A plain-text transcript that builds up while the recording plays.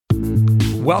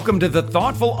Welcome to the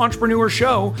Thoughtful Entrepreneur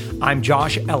Show. I'm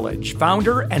Josh Elledge,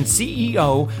 founder and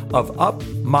CEO of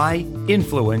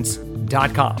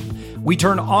UpMyInfluence.com. We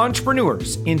turn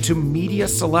entrepreneurs into media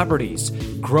celebrities,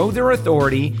 grow their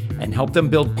authority, and help them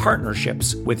build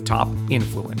partnerships with top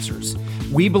influencers.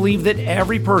 We believe that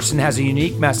every person has a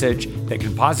unique message that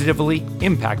can positively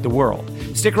impact the world.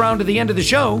 Stick around to the end of the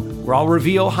show, where I'll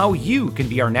reveal how you can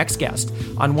be our next guest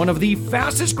on one of the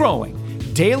fastest growing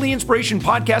daily inspiration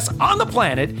podcasts on the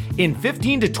planet in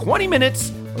 15 to 20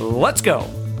 minutes. Let's go.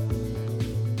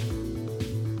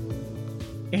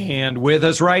 And with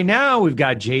us right now, we've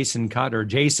got Jason Cutter.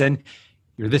 Jason,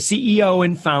 you're the CEO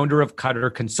and founder of Cutter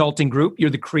Consulting Group. You're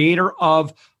the creator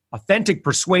of Authentic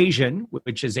Persuasion,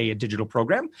 which is a digital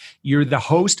program. You're the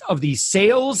host of the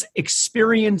Sales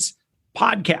Experience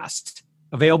podcast.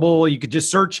 Available, you could just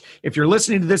search, if you're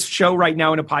listening to this show right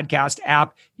now in a podcast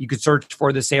app, you could search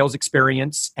for the Sales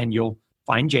Experience and you'll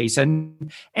find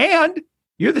Jason. And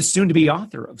you're the soon-to-be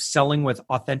author of Selling with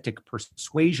Authentic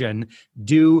Persuasion,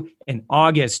 due in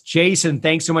August. Jason,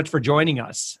 thanks so much for joining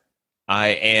us. I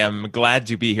am glad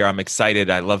to be here. I'm excited.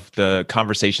 I love the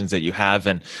conversations that you have,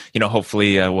 and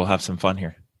hopefully we'll have some fun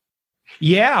here.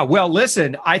 Yeah, well,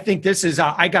 listen, I think this is,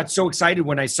 I got so excited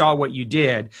when I saw what you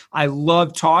did. I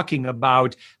love talking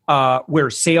about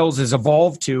where sales has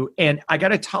evolved to. And I got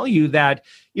to tell you that,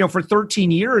 for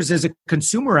 13 years as a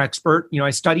consumer expert,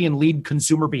 I study and lead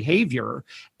consumer behavior.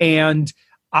 And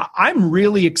I'm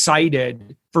really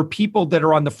excited for people that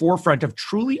are on the forefront of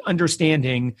truly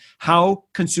understanding how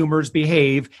consumers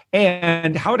behave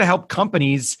and how to help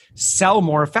companies sell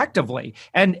more effectively.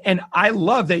 And I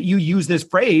love that you use this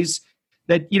phrase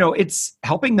that, it's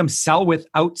helping them sell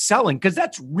without selling, because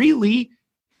that's really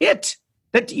it.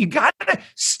 That you got to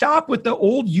stop with the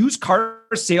old used car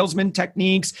salesman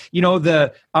techniques,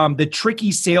 the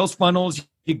tricky sales funnels.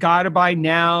 You got to buy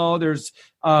now. There's,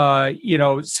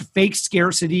 fake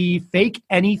scarcity, fake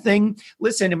anything.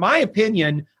 Listen, in my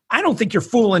opinion, I don't think you're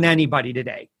fooling anybody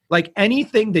today. Like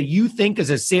anything that you think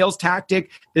is a sales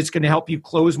tactic that's going to help you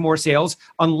close more sales,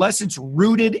 unless it's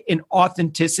rooted in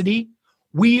authenticity,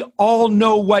 we all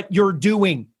know what you're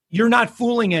doing. You're not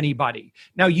fooling anybody.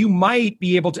 Now, you might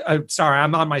be able to, sorry,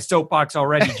 I'm on my soapbox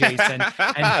already, Jason.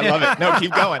 I love it. No,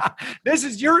 keep going. This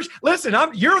is yours. Listen,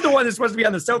 you're the one that's supposed to be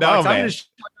on the soapbox. I'm going to shut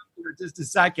up here in just a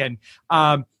second.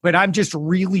 But I'm just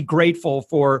really grateful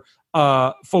for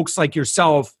folks like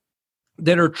yourself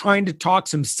that are trying to talk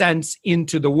some sense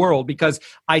into the world, because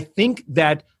I think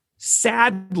that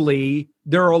sadly,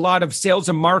 there are a lot of sales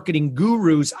and marketing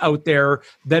gurus out there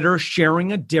that are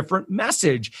sharing a different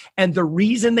message. And the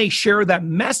reason they share that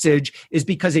message is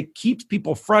because it keeps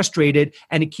people frustrated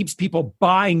and it keeps people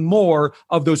buying more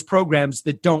of those programs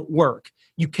that don't work.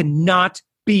 You cannot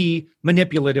be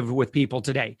manipulative with people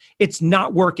today. It's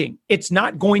not working. It's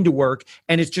not going to work.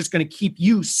 And it's just going to keep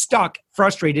you stuck,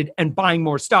 frustrated, and buying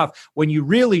more stuff when you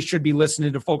really should be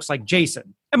listening to folks like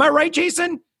Jason. Am I right,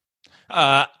 Jason?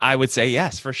 I would say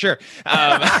yes, for sure.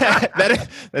 That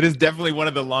is definitely one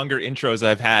of the longer intros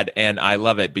I've had, and I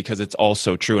love it because it's all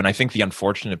so true. And I think the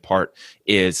unfortunate part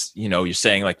is, you're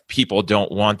saying like people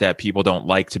don't want that. People don't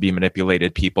like to be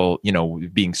manipulated. People,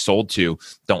 being sold to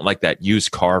don't like that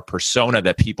used car persona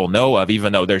that people know of,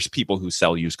 even though there's people who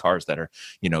sell used cars that are,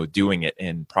 doing it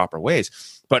in proper ways.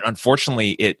 But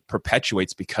unfortunately, it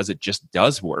perpetuates because it just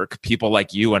does work. People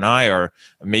like you and I are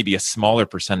maybe a smaller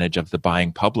percentage of the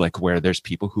buying public, where there's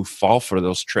people who fall for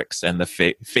those tricks and the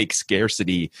fake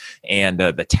scarcity and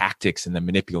the tactics and the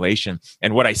manipulation.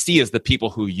 And what I see is the people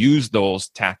who use those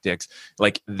tactics,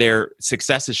 like their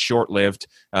success is short-lived.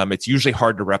 It's usually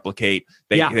hard to replicate.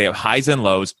 They have highs and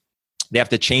lows. They have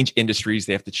to change industries,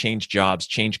 they have to change jobs,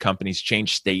 change companies,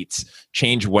 change states,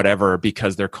 change whatever,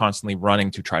 because they're constantly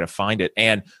running to try to find it.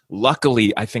 And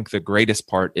luckily, I think the greatest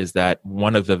part is that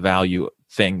one of the value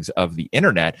things of the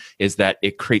internet is that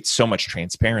it creates so much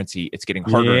transparency. It's getting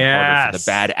harder and harder for the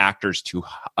bad actors to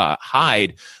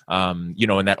hide,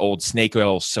 in that old snake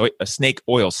oil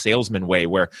salesman way,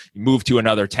 where you move to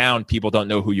another town, people don't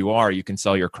know who you are. You can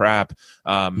sell your crap.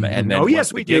 And then we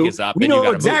do. Is up, we know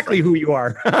exactly who you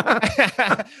are.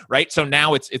 Right. So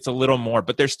now it's a little more,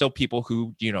 but there's still people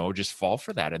who, just fall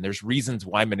for that. And there's reasons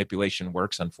why manipulation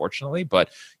works, unfortunately. But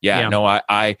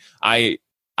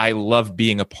I love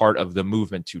being a part of the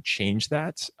movement to change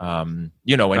that, and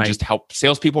just help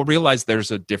salespeople realize there's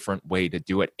a different way to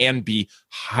do it and be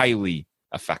highly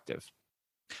effective.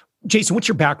 Jason, what's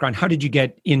your background? How did you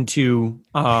get into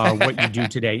what you do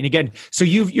today? And again, so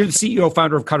you're the CEO,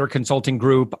 founder of Cutter Consulting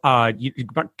Group. You're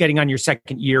getting on your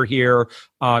second year here.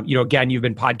 Again, you've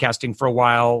been podcasting for a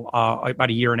while, about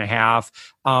a year and a half.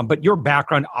 But your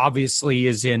background obviously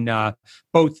is in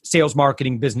both sales,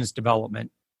 marketing, business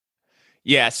development.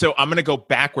 Yeah, so I'm going to go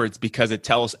backwards because it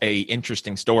tells a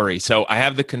interesting story. So I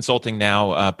have the consulting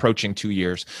now approaching 2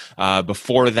 years.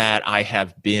 Before that, I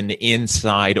have been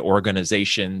inside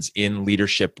organizations in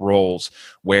leadership roles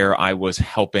where I was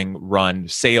helping run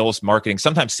sales, marketing,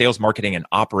 sometimes sales, marketing, and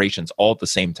operations all at the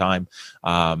same time.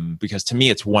 Because to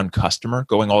me, it's one customer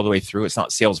going all the way through. It's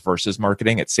not sales versus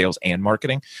marketing, it's sales and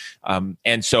marketing.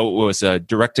 And so it was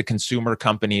direct-to-consumer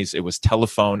companies. It was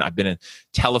telephone. I've been in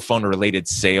telephone-related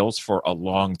sales for a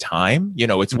long time.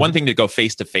 It's one thing to go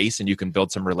face to face and you can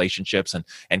build some relationships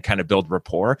and kind of build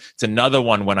rapport. It's another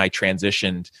one when I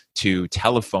transitioned to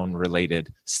telephone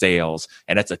related sales,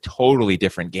 and that's a totally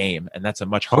different game. And that's a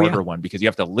much harder one because you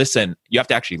have to listen. You have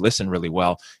to actually listen really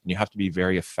well, and you have to be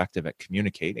very effective at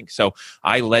communicating. So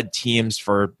I led teams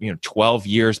for 12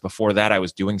 years. Before that, I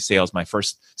was doing sales. My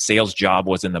first sales job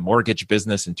was in the mortgage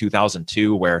business in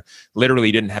 2002, where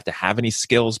literally didn't have to have any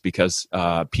skills because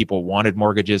people wanted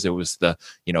mortgages. It was the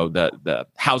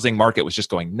housing market was just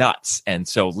going nuts. And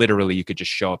so literally you could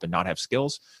just show up and not have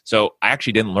skills. So I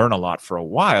actually didn't learn a lot for a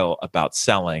while about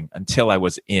selling until I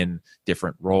was in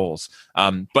different roles.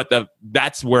 But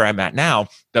that's where I'm at now.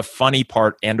 The funny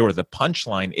part or the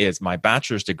punchline is my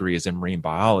bachelor's degree is in marine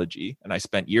biology. And I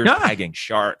spent years tagging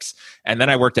sharks. And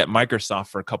then I worked at Microsoft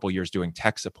for a couple of years doing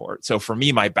tech support. So for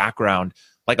me, my background,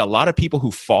 like a lot of people who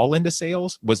fall into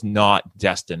sales, was not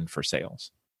destined for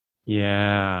sales.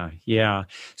 Yeah.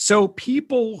 So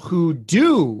people who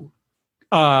do,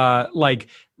 they're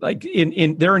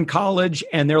in college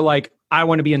and they're like, I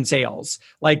want to be in sales.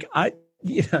 Like I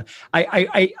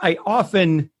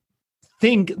often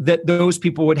think that those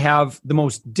people would have the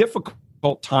most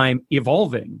difficult time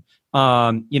evolving.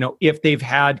 If they've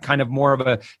had kind of more of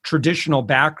a traditional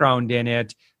background in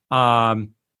it,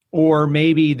 or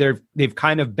maybe they've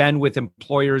kind of been with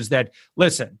employers that,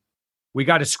 listen, we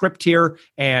got a script here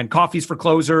and coffees for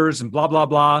closers and blah, blah,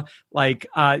 blah. Like,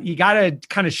 you got to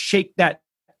kind of shake that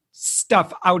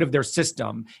stuff out of their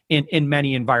system in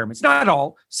many environments. Not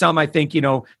all. Some, I think,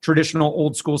 traditional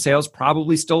old school sales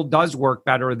probably still does work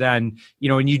better than,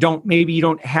 and you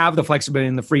don't have the flexibility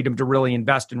and the freedom to really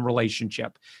invest in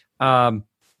relationship.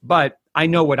 But I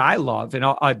know what I love, and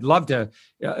I'd love to,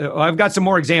 I've got some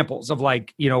more examples of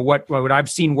what I've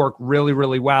seen work really,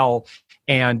 really well.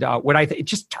 And it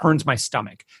just turns my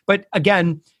stomach. But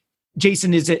again,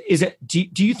 Jason, do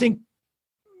you think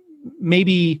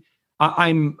maybe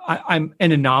I'm an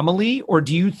anomaly, or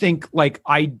do you think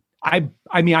I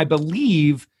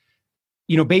believe,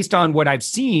 based on what I've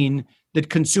seen, that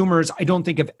consumers, I don't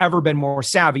think have ever been more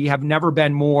savvy, have never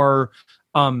been more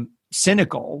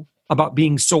cynical about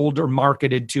being sold or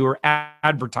marketed to or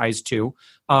advertised to.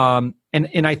 And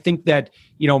I think that,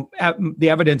 the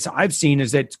evidence I've seen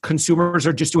is that consumers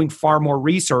are just doing far more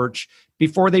research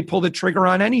before they pull the trigger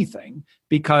on anything,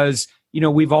 because,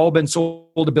 we've all been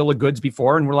sold a bill of goods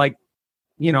before and we're like,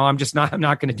 I'm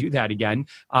not going to do that again.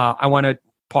 I want to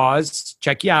pause,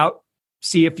 check you out,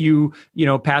 see if you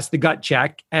pass the gut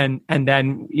check, and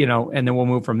then we'll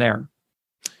move from there.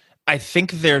 I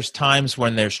think there's times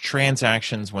when there's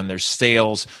transactions, when there's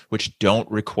sales, which don't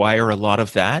require a lot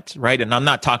of that, right? And I'm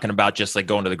not talking about just like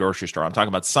going to the grocery store. I'm talking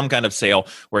about some kind of sale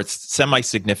where it's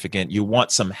semi-significant. You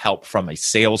want some help from a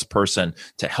salesperson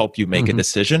to help you make a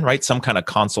decision, right? Some kind of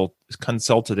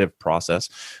consultative process.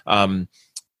 And,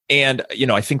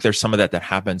 I think there's some of that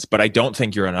happens, but I don't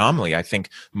think you're an anomaly. I think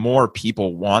more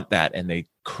people want that and they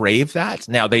crave that.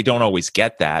 Now, they don't always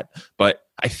get that, but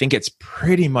I think it's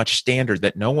pretty much standard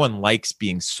that no one likes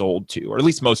being sold to, or at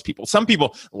least most people. Some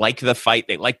people like the fight.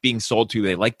 They like being sold to.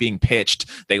 They like being pitched.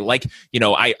 They like,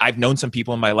 I've known some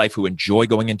people in my life who enjoy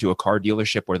going into a car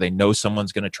dealership where they know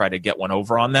someone's going to try to get one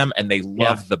over on them, and they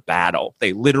love the battle.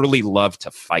 They literally love to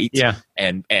fight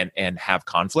and have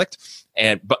conflict.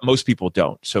 But most people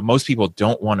don't. So most people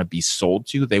don't want to be sold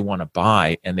to. They want to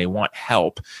buy and they want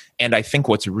help. And I think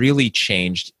what's really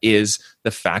changed is the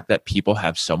fact that people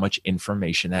have so much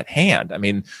information at hand. I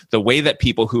mean, the way that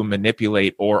people who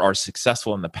manipulate or are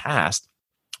successful in the past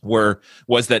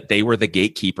was that they were the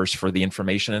gatekeepers for the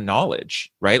information and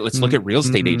knowledge, right? Let's look at real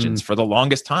estate agents. For the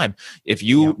longest time, if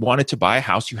you wanted to buy a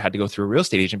house, you had to go through a real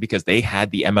estate agent because they had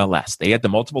the MLS, they had the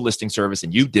multiple listing service,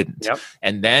 and you didn't.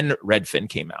 And then Redfin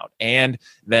came out, and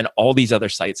then all these other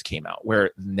sites came out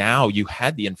where now you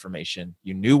had the information,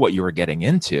 you knew what you were getting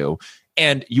into,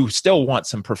 And you still want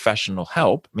some professional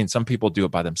help. I mean, some people do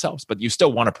it by themselves, but you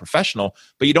still want a professional,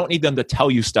 but you don't need them to tell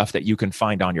you stuff that you can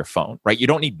find on your phone, right? You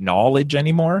don't need knowledge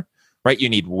anymore, right? You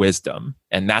need wisdom.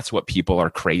 And that's what people are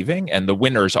craving. And the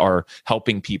winners are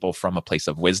helping people from a place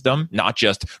of wisdom, not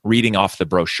just reading off the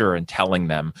brochure and telling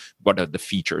them what the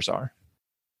features are.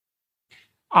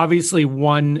 Obviously,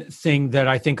 one thing that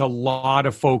I think a lot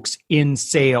of folks in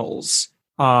sales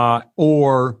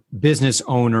or business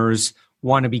owners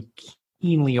want to be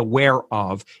keenly aware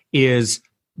of is,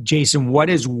 Jason, what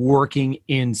is working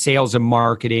in sales and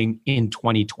marketing in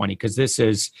 2020? Because this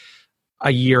is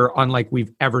a year unlike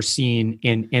we've ever seen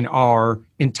in our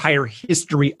entire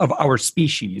history of our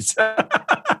species.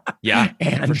 Yeah,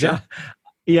 and for sure.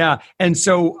 Yeah. And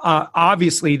so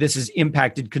obviously this has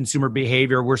impacted consumer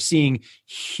behavior. We're seeing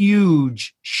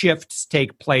huge shifts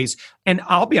take place. And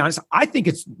I'll be honest, I think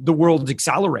it's the world's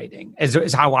accelerating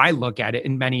is how I look at it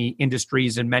in many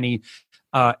industries and many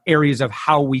areas of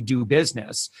how we do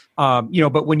business.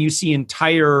 But when you see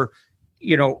entire,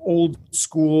 old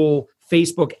school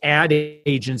Facebook ad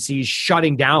agencies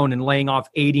shutting down and laying off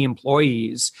 80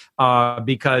 employees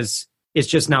because it's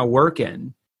just not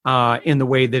working in the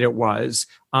way that it was.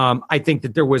 I think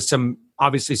that there was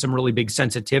obviously some really big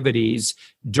sensitivities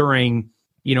during,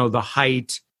 the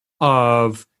height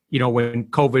of, when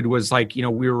COVID was like,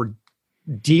 we were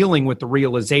dealing with the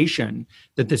realization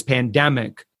that this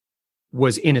pandemic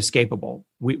was inescapable.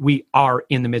 We are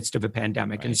in the midst of a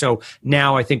pandemic. Right. And so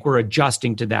now I think we're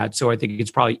adjusting to that. So I think it's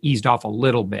probably eased off a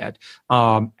little bit.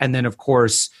 And then of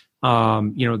course,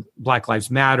 Black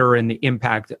Lives Matter and the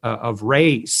impact of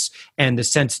race and the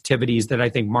sensitivities that I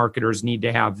think marketers need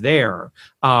to have there.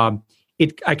 I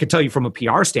could tell you from a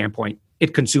PR standpoint,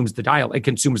 it consumes the dialogue, it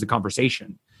consumes the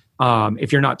conversation.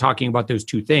 If you're not talking about those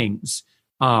two things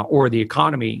or the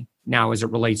economy now as it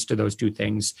relates to those two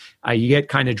things, you get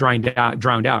kind of drowned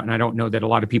out. And I don't know that a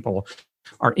lot of people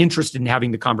are interested in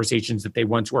having the conversations that they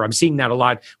once were. I'm seeing that a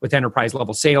lot with enterprise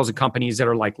level sales and companies that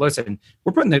are like, listen,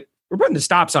 we're putting the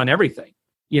stops on everything.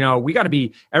 We got to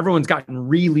be, everyone's gotten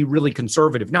really, really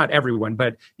conservative. Not everyone,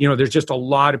 but there's just a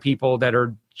lot of people that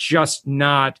are just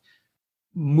not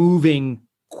moving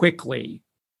quickly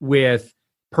with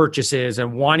purchases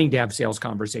and wanting to have sales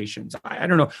conversations. I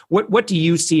don't know. What do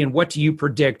you see and what do you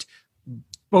predict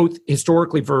both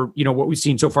historically for, what we've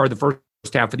seen so far the first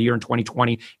half of the year in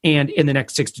 2020 and in the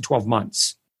next 6 to 12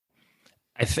 months?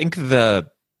 I think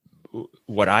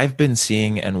what I've been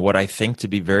seeing and what I think to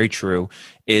be very true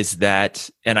is that,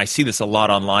 and I see this a lot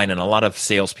online and a lot of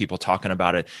salespeople talking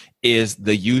about it, is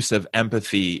the use of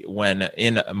empathy when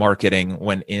in marketing,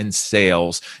 when in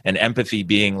sales, and empathy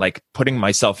being like putting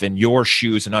myself in your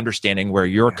shoes and understanding where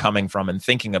you're coming from and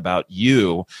thinking about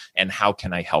you and how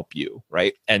can I help you,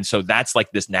 right? And so that's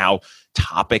like this now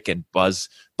topic and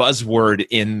buzzword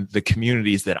in the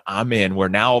communities that I'm in, where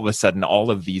now all of a sudden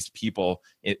all of these people,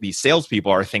 these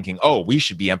salespeople are thinking, oh, we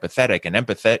should be empathetic and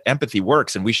empathy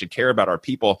works and we should care about our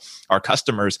people, our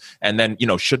customers, and then,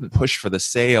 shouldn't push for the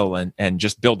sale and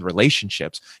just build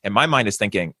relationships. And my mind is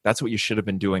thinking that's what you should have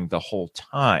been doing the whole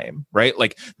time, right?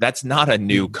 Like that's not a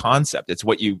new concept. It's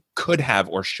what you could have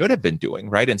or should have been doing,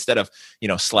 right? Instead of,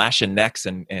 slashing necks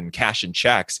and cashing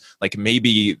checks, like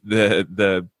maybe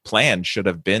the plan should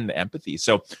have been the empathy.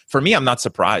 So for me, I'm not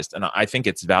surprised. And I think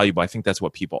it's valuable. I think that's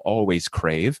what people always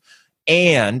crave.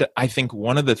 And I think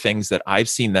one of the things that I've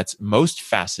seen that's most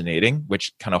fascinating,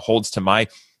 which kind of holds to my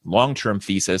long-term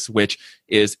thesis, which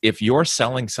is if you're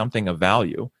selling something of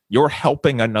value, you're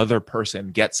helping another person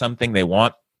get something they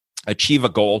want, achieve a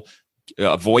goal,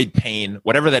 avoid pain,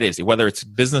 whatever that is, whether it's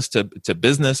business to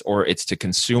business or it's to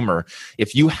consumer.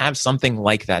 If you have something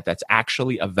like that that's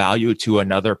actually of value to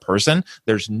another person,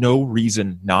 there's no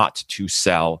reason not to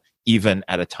sell even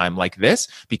at a time like this,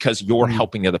 because you're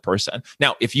helping the other person.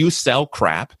 Now, if you sell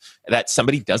crap that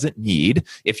somebody doesn't need,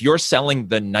 if you're selling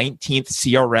the 19th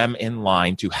CRM in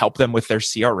line to help them with their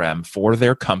CRM for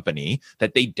their company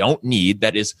that they don't need,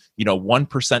 that is,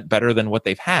 1% better than what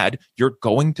they've had, you're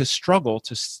going to struggle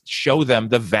to show them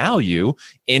the value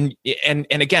in, and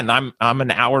again, I'm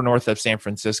an hour north of San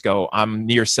Francisco. I'm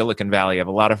near Silicon Valley. I have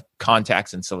a lot of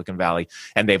contacts in Silicon Valley,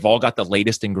 and they've all got the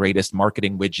latest and greatest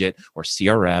marketing widget or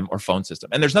CRM or phone system.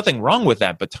 And there's nothing wrong with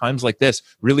that, but times like this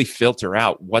really filter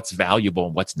out what's valuable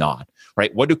and what's not,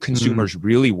 right? What do consumers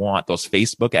really want? Those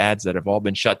Facebook ads that have all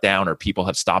been shut down or people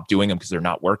have stopped doing them because they're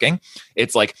not working.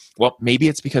 It's like, well, maybe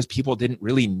it's because people didn't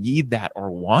really need that or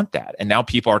want that. And now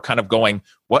people are kind of going,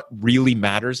 what really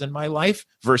matters in my life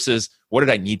versus what did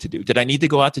I need to do? Did I need to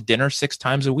go out to dinner 6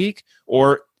 times a week?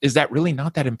 Or is that really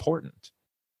not that important?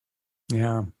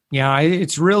 Yeah. Yeah,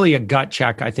 it's really a gut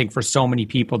check. I think for so many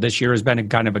people this year has been a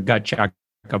kind of a gut check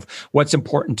of what's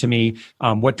important to me,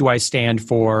 what do I stand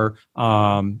for,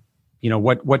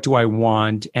 what do I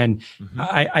want, and Mm-hmm.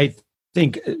 I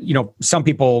think some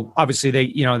people obviously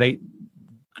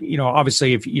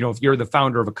obviously if you're the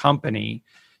founder of a company,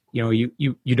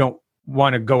 you don't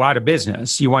want to go out of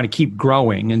business, you want to keep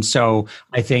growing, and so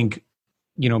I think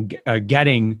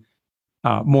getting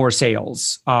more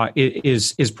sales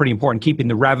is pretty important. Keeping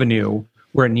the revenue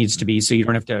where it needs to be, so you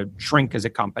don't have to shrink as a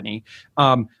company.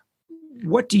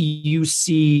 What do you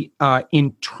see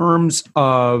in terms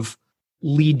of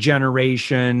lead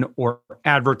generation or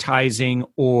advertising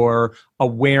or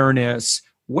awareness?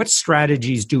 What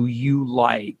strategies do you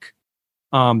like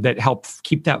that help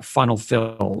keep that funnel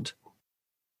filled?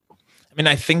 I mean,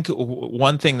 I think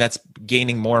one thing that's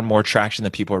gaining more and more traction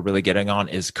that people are really getting on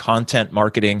is content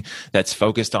marketing that's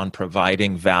focused on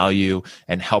providing value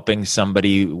and helping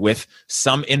somebody with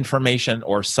some information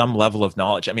or some level of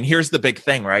knowledge. I mean, here's the big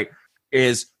thing, right?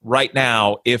 Is right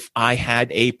now, if I had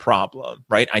a problem,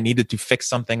 right, I needed to fix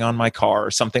something on my car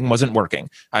or something wasn't working,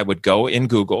 I would go in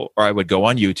Google or I would go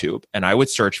on YouTube and I would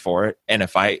search for it. And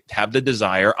if I have the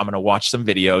desire, I'm going to watch some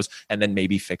videos and then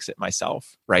maybe fix it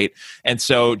myself, right? And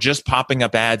so just popping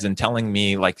up ads and telling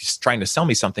me, like, trying to sell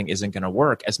me something isn't going to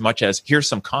work as much as here's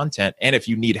some content. And if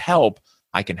you need help,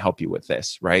 I can help you with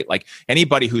this, right? Like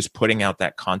anybody who's putting out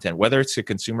that content, whether it's to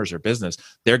consumers or business,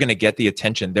 they're going to get the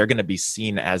attention. They're going to be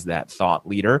seen as that thought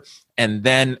leader. And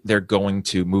then they're going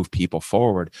to move people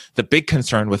forward. The big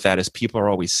concern with that is people are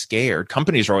always scared.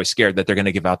 Companies are always scared that they're going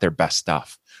to give out their best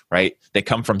stuff, right? They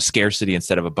come from scarcity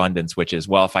instead of abundance, which is,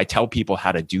 well, if I tell people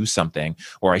how to do something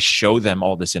or I show them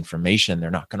all this information,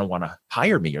 they're not going to want to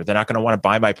hire me or they're not going to want to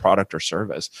buy my product or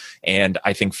service. And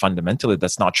I think fundamentally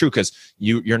that's not true, because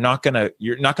you're not going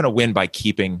to win by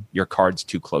keeping your cards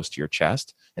too close to your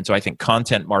chest. And so I think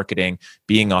content marketing,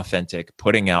 being authentic,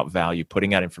 putting out value,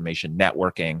 putting out information,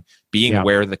 networking, being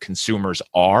where the consumers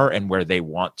are and where they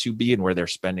want to be and where they're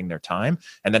spending their time,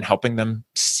 and then helping them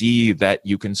see that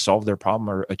you can solve their problem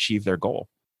or achieve their goal.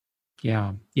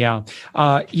 Yeah.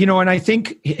 And I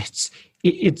think it's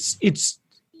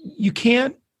you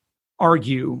can't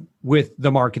argue with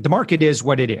the market. The market is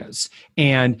what it is.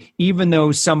 And even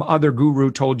though some other guru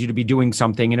told you to be doing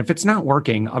something, and if it's not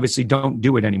working, obviously don't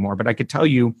do it anymore. But I could tell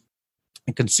you,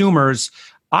 consumers,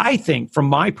 I think from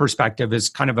my perspective as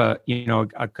kind of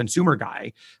a consumer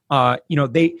guy,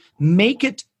 they make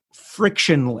it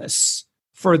frictionless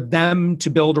for them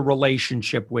to build a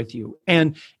relationship with you.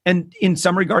 And in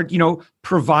some regard,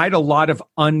 provide a lot of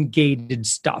ungated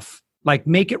stuff. Like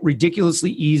make it ridiculously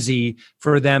easy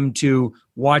for them to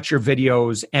watch your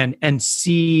videos and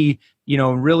see,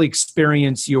 really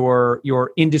experience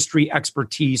your industry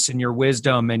expertise and your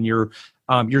wisdom and your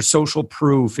social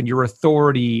proof and your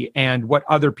authority and what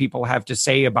other people have to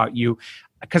say about you.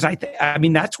 Because I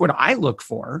mean, that's what I look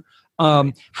for.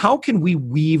 How can we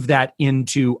weave that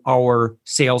into our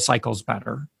sales cycles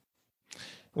better?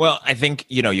 Well, I think,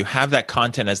 you have that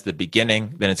content as the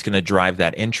beginning, then it's going to drive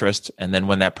that interest. And then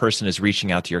when that person is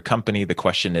reaching out to your company, the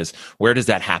question is, where does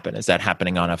that happen? Is that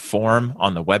happening on a form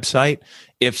on the website?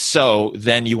 If so,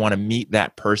 then you want to meet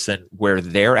that person where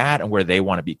they're at and where they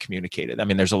want to be communicated. I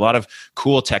mean, there's a lot of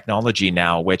cool technology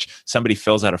now, which somebody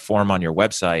fills out a form on your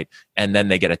website and then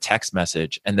they get a text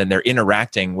message and then they're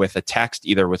interacting with a text,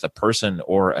 either with a person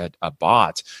or a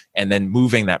bot, and then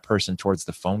moving that person towards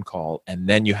the phone call. And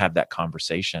then you have that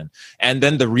conversation. And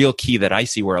then the real key that I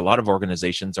see where a lot of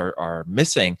organizations are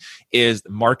missing is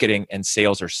marketing and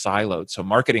sales are siloed. So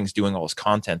marketing's doing all this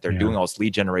content. They're doing all this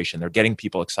lead generation. They're getting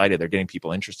people excited. They're getting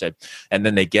people interested. And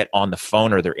then they get on the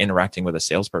phone or they're interacting with a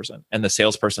salesperson. And the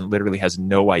salesperson literally has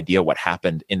no idea what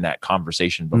happened in that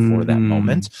conversation before that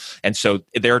moment. And so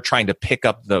they're trying to pick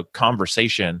up the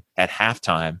conversation at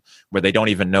halftime where they don't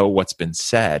even know what's been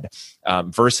said,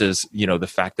 versus, the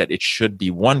fact that it should be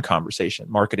one conversation.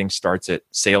 Marketing starts it,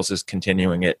 sales is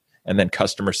continuing it, and then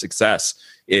customer success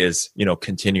is,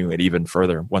 continuing it even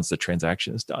further once the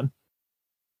transaction is done.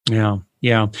 Yeah.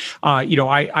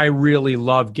 I really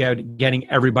love getting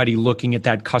everybody looking at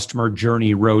that customer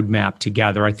journey roadmap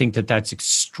together. I think that that's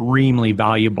extremely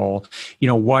valuable.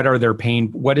 What are their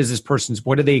what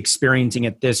are they experiencing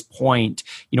at this point,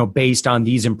 based on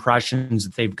these impressions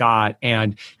that they've got,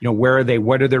 and, where are they,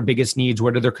 what are their biggest needs?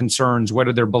 What are their concerns? What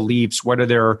are their beliefs? What are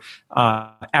their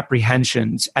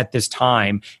apprehensions at this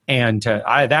time? And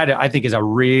I think is a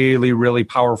really, really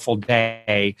powerful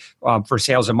day for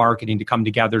sales and marketing to come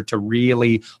together to really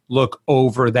really look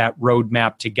over that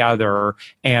roadmap together,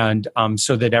 and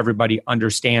so that everybody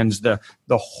understands the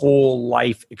whole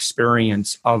life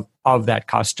experience of that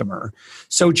customer.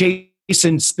 So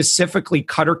Jason, specifically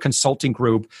Cutter Consulting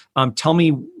Group, tell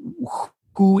me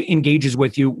who engages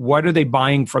with you, what are they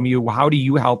buying from you, how do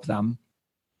you help them?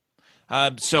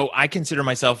 So I consider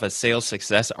myself a sales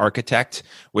success architect,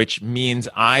 which means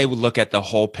I look at the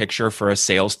whole picture for a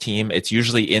sales team. It's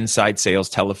usually inside sales,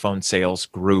 telephone sales,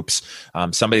 groups,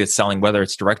 somebody that's selling, whether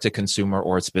it's direct to consumer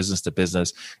or it's business to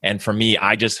business. And for me,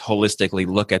 I just holistically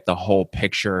look at the whole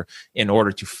picture in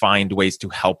order to find ways to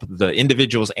help the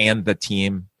individuals and the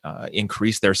team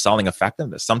increase their selling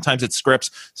effectiveness. Sometimes it's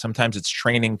scripts, sometimes it's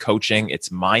training, coaching, it's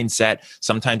mindset,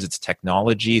 sometimes it's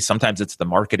technology, sometimes it's the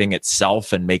marketing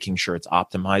itself and making sure it's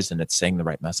optimized and it's saying the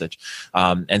right message.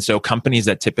 And so companies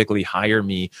that typically hire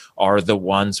me are the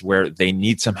ones where they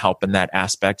need some help in that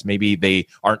aspect. Maybe they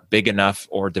aren't big enough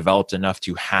or developed enough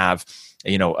to have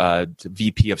a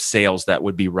VP of sales that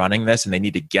would be running this, and they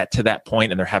need to get to that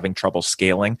point and they're having trouble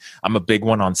scaling. I'm a big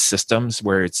one on systems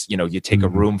where it's, you take a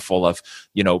room full of,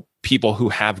 people who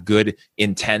have good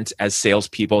intent as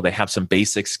salespeople. They have some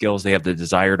basic skills. They have the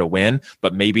desire to win,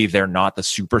 but maybe they're not the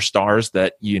superstars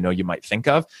that, you might think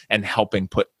of, and helping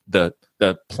put the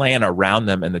plan around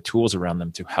them and the tools around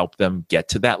them to help them get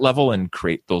to that level and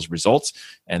create those results,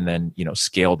 and then,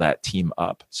 scale that team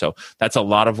up. So that's a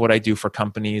lot of what I do for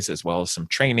companies, as well as some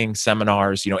training,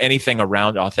 seminars, anything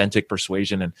around authentic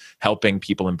persuasion and helping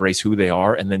people embrace who they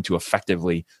are, and then to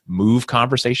effectively move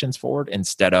conversations forward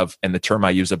instead of, and the term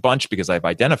I use a bunch because I've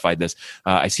identified this,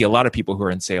 I see a lot of people who are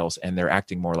in sales and they're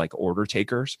acting more like order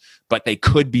takers, but they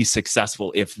could be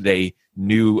successful if they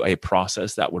knew a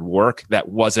process that would work, that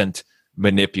wasn't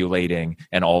manipulating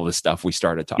and all the stuff we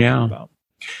started talking about.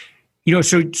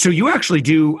 So you actually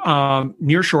do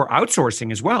nearshore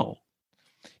outsourcing as well.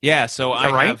 Yeah, so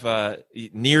I have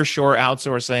nearshore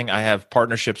outsourcing. I have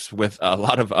partnerships with a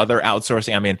lot of other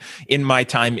outsourcing. I mean, in my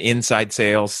time inside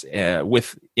sales,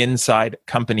 with inside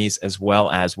companies as well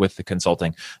as with the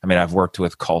consulting. I mean, I've worked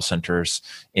with call centers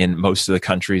in most of the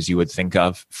countries you would think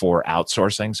of for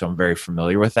outsourcing, so I'm very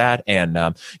familiar with that. And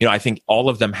I think all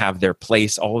of them have their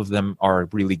place. All of them are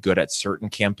really good at certain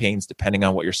campaigns, depending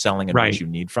on what you're selling and what you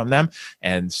need from them.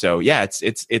 And so, yeah,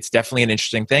 it's definitely an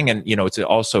interesting thing, and it's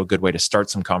also a good way to start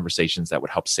some conversations that would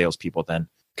help salespeople then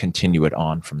continue it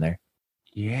on from there.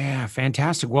 Yeah,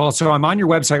 fantastic. Well, so I'm on your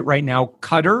website right now,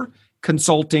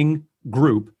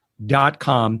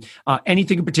 cutterconsultinggroup.com.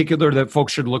 Anything in particular that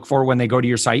folks should look for when they go to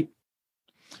your site?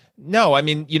 No, I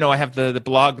mean, I have the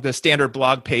blog, the standard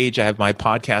blog page. I have my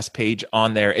podcast page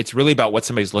on there. It's really about what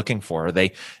somebody's looking for. Are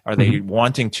they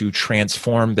wanting to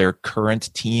transform their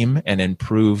current team and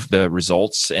improve the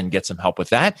results and get some help with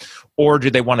that? Or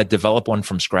do they want to develop one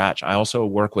from scratch? I also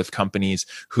work with companies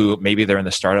who maybe they're in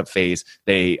the startup phase.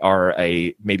 They are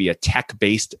maybe a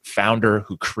tech-based founder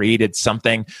who created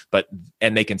something,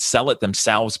 and they can sell it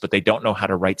themselves, but they don't know how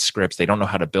to write scripts. They don't know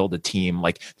how to build a team.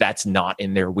 Like, that's not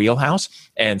in their wheelhouse.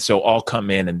 And so I'll come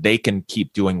in and they can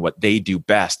keep doing what they do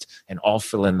best, and I'll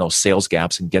fill in those sales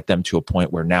gaps and get them to a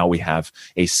point where now we have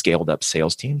a scaled up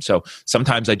sales team. So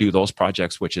sometimes I do those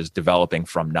projects, which is developing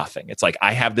from nothing. It's like,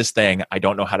 I have this thing, I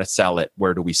don't know how to sell it.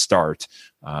 Where do we start?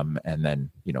 And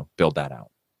then, build that out.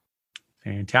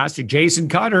 Fantastic. Jason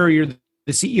Cutter, you're the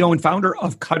CEO and founder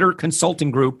of Cutter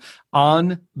Consulting Group,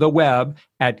 on the web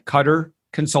at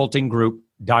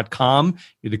cutterconsultinggroup.com.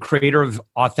 You're the creator of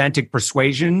Authentic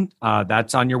Persuasion.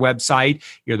 That's on your website.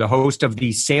 You're the host of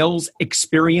the Sales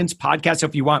Experience podcast. So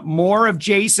if you want more of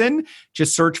Jason,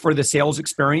 just search for the Sales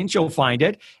Experience. You'll find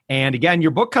it. And again, your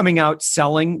book coming out,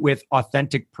 Selling with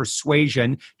Authentic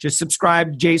Persuasion. Just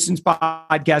subscribe to Jason's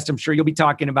podcast. I'm sure you'll be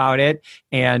talking about it,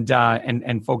 and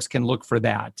folks can look for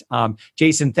that.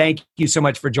 Jason, thank you so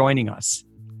much for joining us.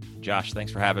 Josh,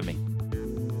 thanks for having me.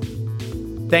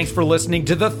 Thanks for listening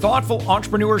to the Thoughtful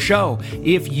Entrepreneur Show.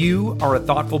 If you are a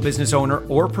thoughtful business owner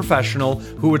or professional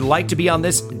who would like to be on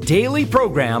this daily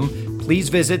program, please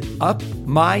visit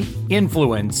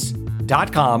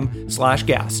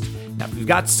upmyinfluence.com/guest. Now, if you've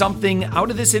got something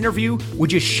out of this interview,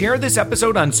 would you share this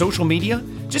episode on social media?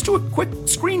 Just do a quick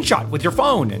screenshot with your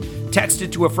phone and text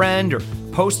it to a friend or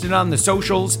post it on the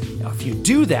socials. Now, if you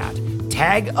do that,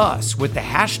 tag us with the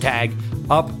hashtag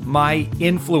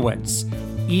UpMyInfluence.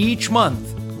 Each month,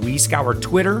 we scour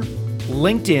Twitter,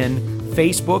 LinkedIn,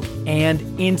 Facebook, and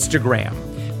Instagram.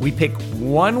 We pick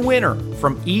one winner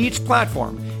from each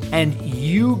platform, and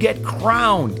you get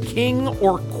crowned king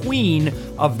or queen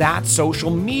of that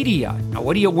social media. Now,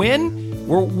 what do you win?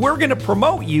 We're going to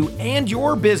promote you and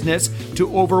your business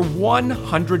to over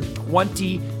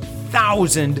 120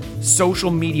 1,000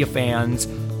 social media fans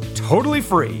totally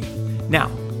free.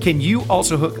 Now, can you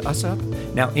also hook us up?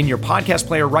 Now, in your podcast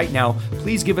player right now,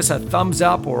 please give us a thumbs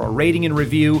up or a rating and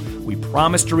review. We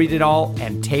promise to read it all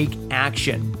and take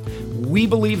action. We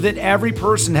believe that every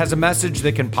person has a message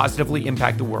that can positively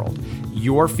impact the world.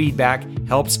 Your feedback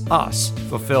helps us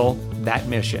fulfill that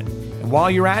mission. And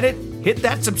while you're at it, hit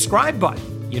that subscribe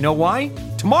button. You know why?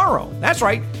 Tomorrow, that's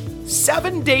right,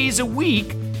 7 days a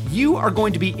week, you are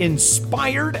going to be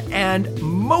inspired and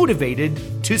motivated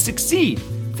to succeed.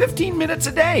 15 minutes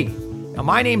a day. Now,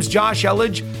 my name's Josh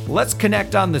Elledge. Let's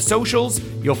connect on the socials.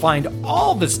 You'll find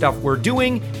all the stuff we're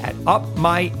doing at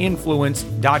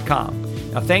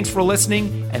upmyinfluence.com. Now, thanks for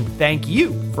listening, and thank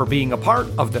you for being a part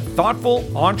of the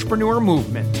Thoughtful Entrepreneur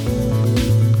Movement.